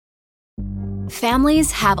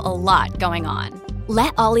Families have a lot going on.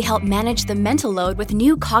 Let Ollie help manage the mental load with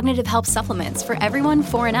new cognitive help supplements for everyone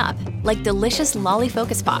 4 and up, like delicious Lolly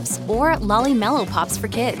Focus Pops or Lolly Mellow Pops for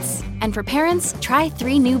kids. And for parents, try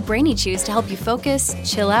 3 new Brainy Chews to help you focus,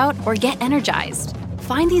 chill out, or get energized.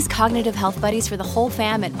 Find these cognitive health buddies for the whole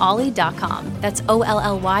fam at ollie.com. That's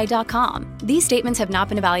OLLY.com. These statements have not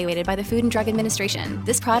been evaluated by the Food and Drug Administration.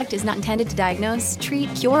 This product is not intended to diagnose,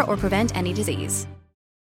 treat, cure, or prevent any disease.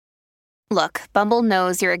 Look, Bumble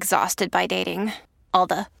knows you're exhausted by dating. All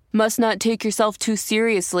the, must not take yourself too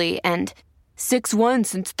seriously, and 6'1"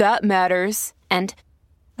 since that matters, and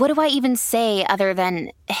what do I even say other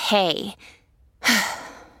than, hey?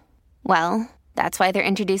 Well, that's why they're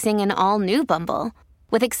introducing an all-new Bumble,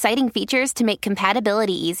 with exciting features to make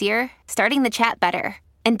compatibility easier, starting the chat better,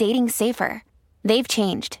 and dating safer. They've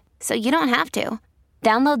changed, so you don't have to.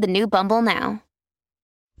 Download the new Bumble now.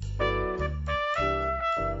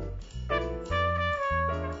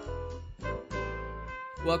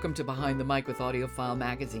 Welcome to Behind the Mic with AudioFile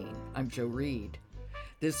magazine. I'm Joe Reed.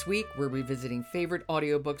 This week, we're revisiting favorite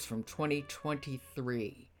audiobooks from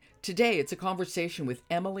 2023. Today, it's a conversation with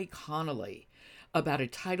Emily Connolly about a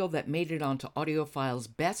title that made it onto AudioFile's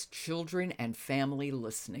Best Children and Family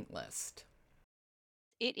Listening list.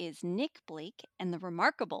 It is Nick Blake and the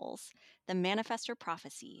Remarkables, The Manifestor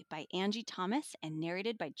Prophecy by Angie Thomas and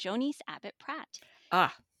narrated by Jonice Abbott Pratt.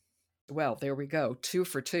 Well, there we go. 2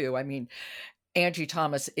 for 2. I mean, Angie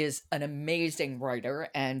Thomas is an amazing writer,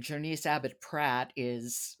 and Jonice Abbott Pratt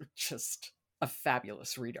is just a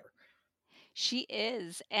fabulous reader. She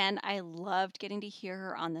is, and I loved getting to hear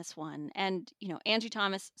her on this one. And, Angie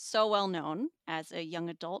Thomas, so well known as a young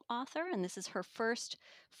adult author, and this is her first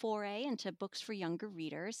foray into books for younger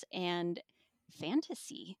readers and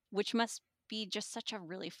fantasy, which must be just such a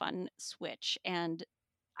really fun switch. And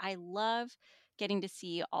I love getting to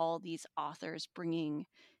see all these authors bringing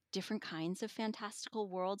different kinds of fantastical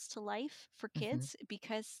worlds to life for kids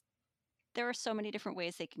because there are so many different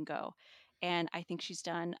ways they can go. And I think she's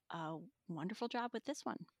done a wonderful job with this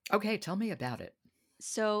one. Okay, tell me about it.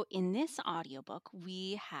 So in this audiobook,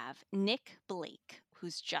 we have Nick Blake,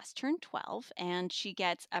 who's just turned 12, and she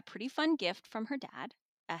gets a pretty fun gift from her dad,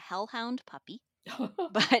 a hellhound puppy.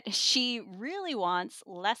 But she really wants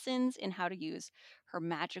lessons in how to use her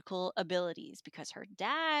magical abilities because her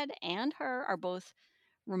dad and her are both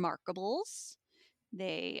Remarkables.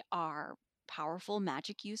 They are powerful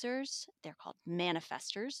magic users. They're called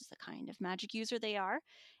manifestors, is the kind of magic user they are.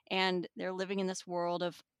 And they're living in this world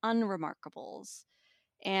of unremarkables.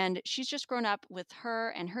 And she's just grown up with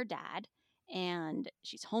her and her dad. And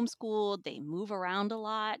she's homeschooled. They move around a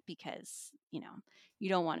lot because, you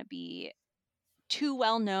don't want to be too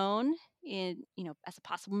well known as a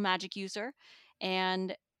possible magic user.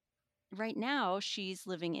 And right now, she's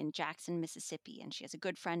living in Jackson, Mississippi, and she has a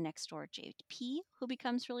good friend next door, JP, who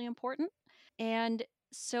becomes really important. And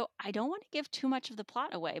so I don't want to give too much of the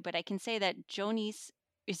plot away, but I can say that Jonice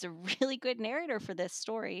is a really good narrator for this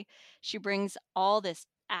story. She brings all this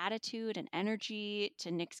attitude and energy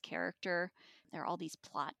to Nick's character. There are all these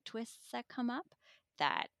plot twists that come up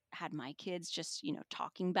that had my kids just,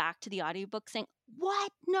 talking back to the audiobook saying,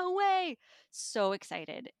 "What? No way!" So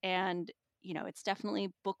excited. And it's definitely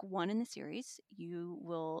book 1 in the series. You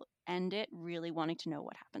will end it really wanting to know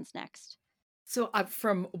what happens next. So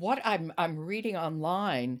from what I'm reading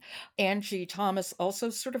online, Angie Thomas also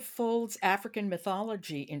sort of folds African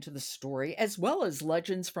mythology into the story, as well as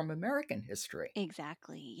legends from American history.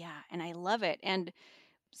 Exactly, yeah, and I love it. And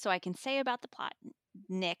so I can say about the plot,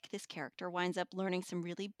 Nick, this character, winds up learning some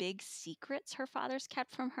really big secrets her father's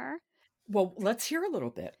kept from her. Well, let's hear a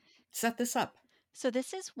little bit. Set this up. So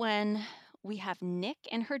this is when we have Nick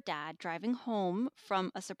and her dad driving home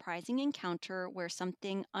from a surprising encounter where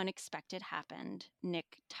something unexpected happened.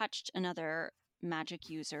 Nick touched another magic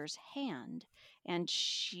user's hand, and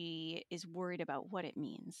she is worried about what it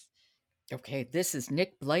means. Okay, this is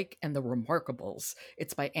Nick Blake and the Remarkables.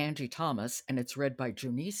 It's by Angie Thomas, and it's read by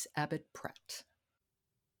Jonice Abbott Pratt.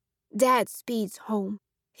 Dad speeds home,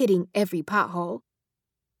 hitting every pothole.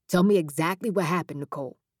 Tell me exactly what happened,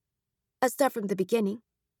 Nicole. I'll start from the beginning.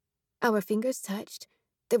 Our fingers touched.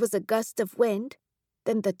 There was a gust of wind.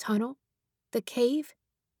 Then the tunnel, the cave,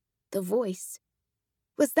 the voice.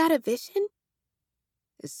 Was that a vision?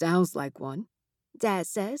 It sounds like one, Dad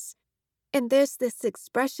says. And there's this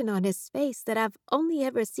expression on his face that I've only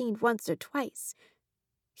ever seen once or twice.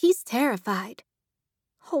 He's terrified.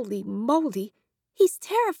 Holy moly, he's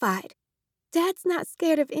terrified. Dad's not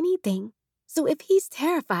scared of anything. So if he's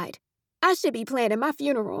terrified, I should be planning my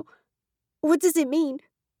funeral. What does it mean?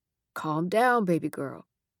 Calm down, baby girl.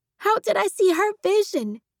 How did I see her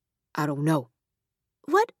vision? I don't know,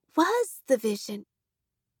 What was the vision?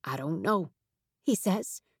 I don't know, he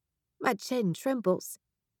says. My chin trembles.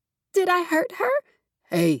 Did I hurt her?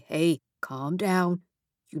 Hey, calm down.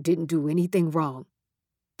 You didn't do anything wrong.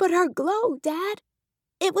 But her glow, Dad.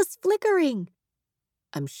 It was flickering.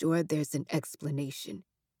 I'm sure there's an explanation,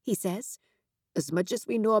 he says. As much as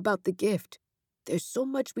we know about the gift, there's so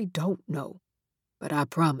much we don't know. But I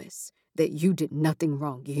promise that you did nothing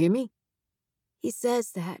wrong, you hear me? He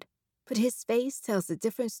says that, but his face tells a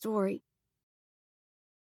different story.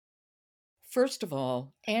 First of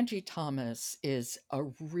all, Angie Thomas is a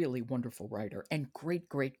really wonderful writer and great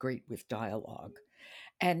with dialogue.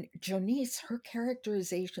 And Jonice, her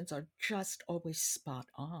characterizations are just always spot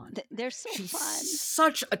on. They're so She's fun.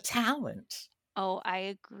 such a talent. Oh, I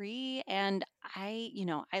agree. And I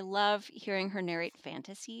love hearing her narrate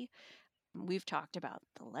fantasy. We've talked about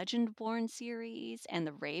the Legendborn series and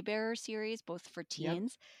the Raybearer series, both for Yep.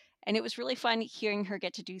 teens. And it was really fun hearing her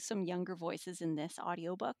get to do some younger voices in this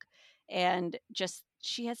audiobook. And just,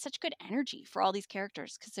 she has such good energy for all these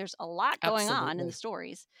characters because there's a lot going on in Absolutely. the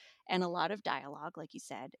stories and a lot of dialogue, like you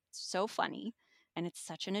said. It's so funny and it's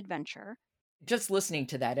such an adventure. Just listening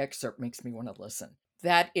to that excerpt makes me want to listen.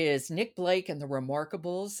 That is Nick Blake and the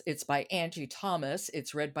Remarkables. It's by Angie Thomas.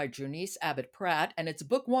 It's read by Jonice Abbott Pratt, and it's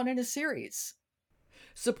book 1 in a series.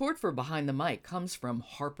 Support for Behind the Mic comes from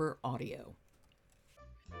Harper Audio.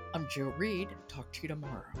 I'm Joe Reed. Talk to you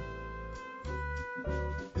tomorrow.